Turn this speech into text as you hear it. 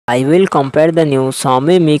I will compare the new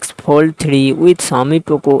Xiaomi Mix Fold 3 with Xiaomi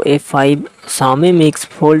Poco F5. Xiaomi Mix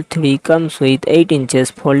Fold 3 comes with 8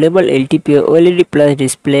 inches foldable LTPO OLED Plus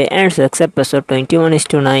display and success ratio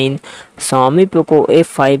 21:9. Xiaomi Poco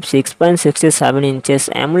F5 6.67 inches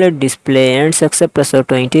AMOLED display and success ratio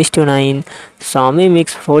 20:9. Xiaomi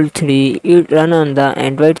Mix Fold 3 it run on the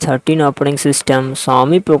Android 13 operating system.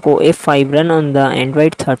 Xiaomi Poco F5 run on the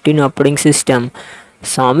Android 13 operating system.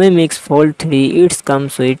 Xiaomi Mix Fold 3 it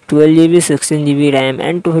comes with 12GB 16GB RAM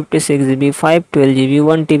and 256GB 512GB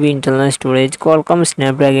 1TB internal storage, Qualcomm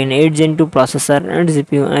Snapdragon 8 Gen 2 processor and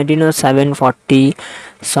CPU Adreno 740.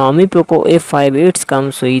 Xiaomi Poco F5 it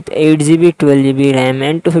comes with 8GB 12GB RAM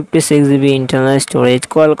and 256GB internal storage,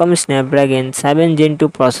 Qualcomm Snapdragon 7 Gen 2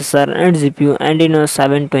 processor and GPU Adreno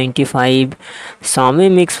 725.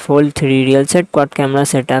 Xiaomi Mix Fold 3 real set quad camera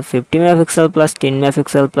setup 50MP plus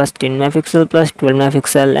 10MP plus 10MP plus 12MP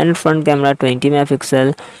and front camera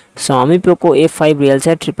 20MP. Xiaomi Poco F5 real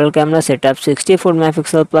set triple camera setup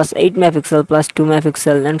 64MP plus 8MP plus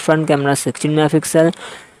 2MP and front camera 16MP.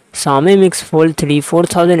 Xiaomi Mix Fold 3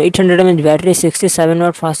 4800 mAh battery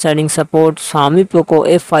 67W fast charging support. Xiaomi Poco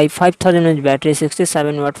F5 5000 mAh battery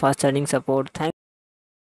 67W fast charging support.